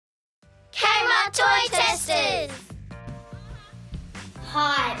toy testers!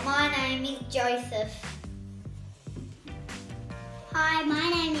 Hi, my name is Joseph. Hi, my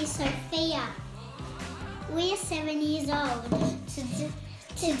name is Sophia. We're 7 years old.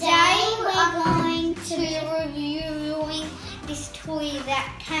 Today we're going to be reviewing this toy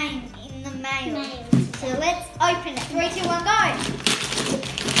that came in the mail. So let's open it. 3, 2, 1, go!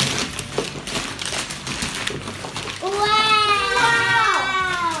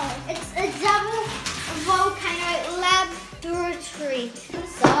 Wow! It's a double volcano laboratory.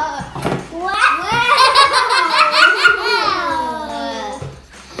 So, Wow!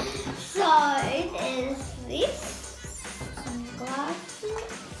 So there's this, some glasses,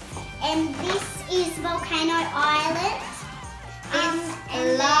 And this is Volcano Island. and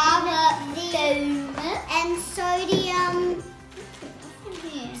lava dome, And sodium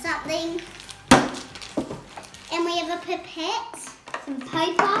something. And we have a pipette. some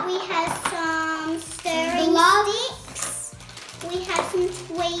paper, We have some stirring gloves. sticks. We have some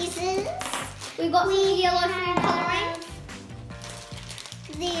tweezers. we got some yellow food have colouring,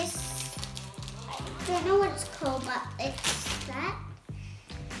 This, I don't know what it's called, but it's that.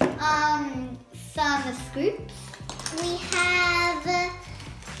 some scoops, We have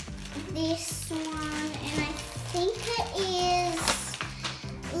this one, and I think it is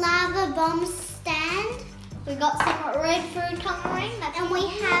lava bomb stand. we got some red food colouring, And we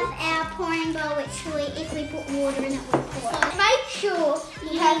have our pouring bowl, which if we put water in it, we'll pour. so make sure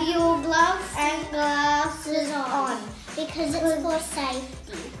you have your gloves and glasses on. Because it's for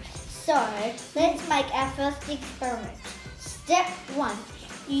safety. So let's make our first experiment. Step 1,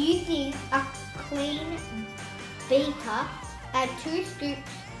 using a clean beaker, add 2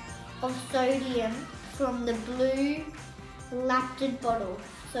 scoops of sodium from the blue lacted bottle.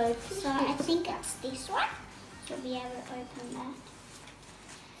 So I think it's this one. You'll be able to open that.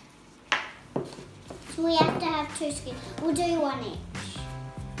 So we have to have 2 scoops. We'll do 1 each.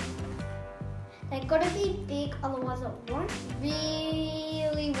 they've got to be big, otherwise it won't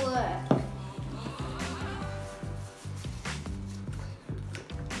really work.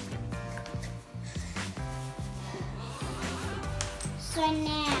 So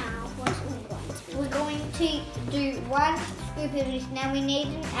now, what are we going to do? We're going to do 1 scoop of this. Now we need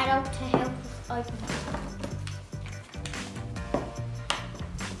an adult to help us open it.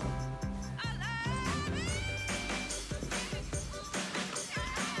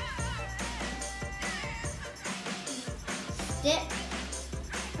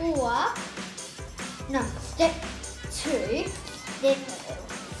 Step 2, then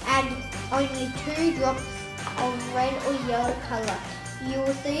add only 2 drops of red or yellow colour. You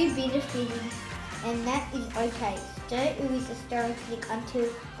will see a bit of fizzing, and that is okay. Stir it with a stirring stick until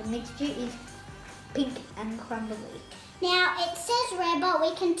the mixture is pink and crumbly. Now it says red, but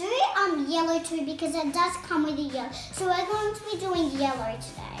we can do yellow too because it does come with a yellow. So we're going to be doing yellow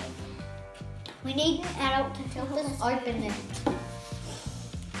today. We need an adult to help us open it.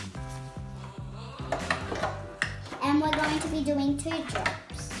 And we're going to be doing 2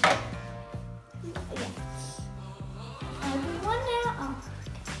 drops. Yes. Open one now. Oh.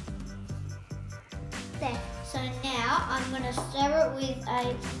 There. So now I'm going to stir it with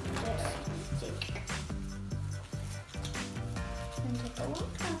a stick. And take a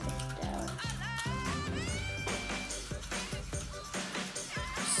look how to stir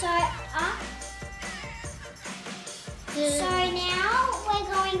it. So now we're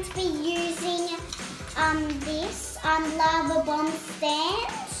going to be using this lava bomb stand,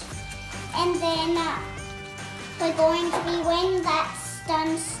 and then we're going to be, when that's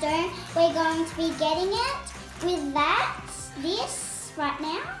done stirring, we're going to be getting it with this right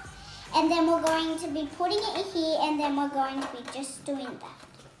now, and then we're going to be putting it here, and then we're going to be just doing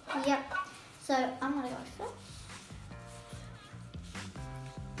that. Yep. So I'm going to go first.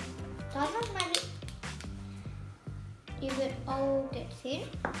 Doesn't matter if it all gets in.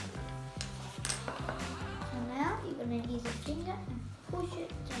 So now you're going to use a finger and push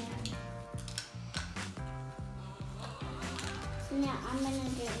it down. So now I'm going to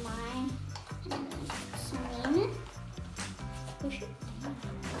do mine. I'm going to put some in. Push it down.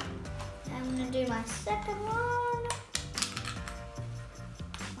 I'm going to do my second one.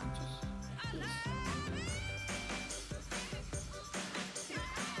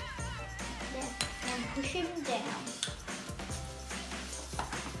 And push him down.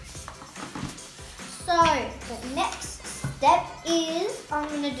 So the next step is I'm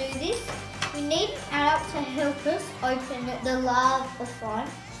going to do this. We need an adult to help us open the lava font.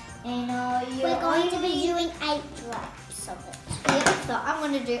 And we're going to be doing 8 drops of it. Yeah, so I'm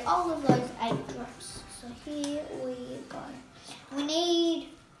going to do all of those 8 drops. So here we go. We need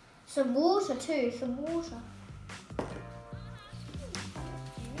Some water too, some water.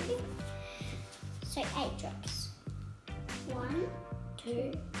 So 8 drops. 1,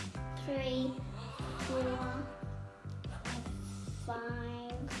 2, 3, 4, 5,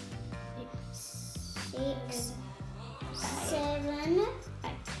 6, 7,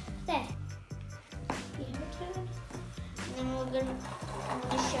 8. There. And then I'm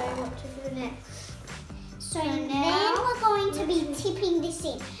gonna show you what to do next. So then we're going to be tipping this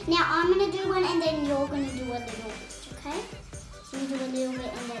in. Now I'm going to do one and then you're going to do a little bit, okay? So you do a little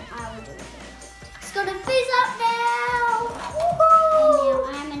bit and then I will do a little bit. It's gonna fizz up now. And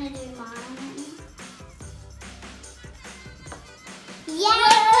Woohoo! now I'm going to do mine.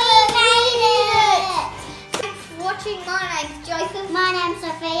 Yay! We made it! Thanks for watching. My name's Joseph. My name's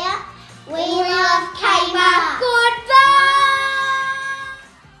Sophia. We love love Kmart. Good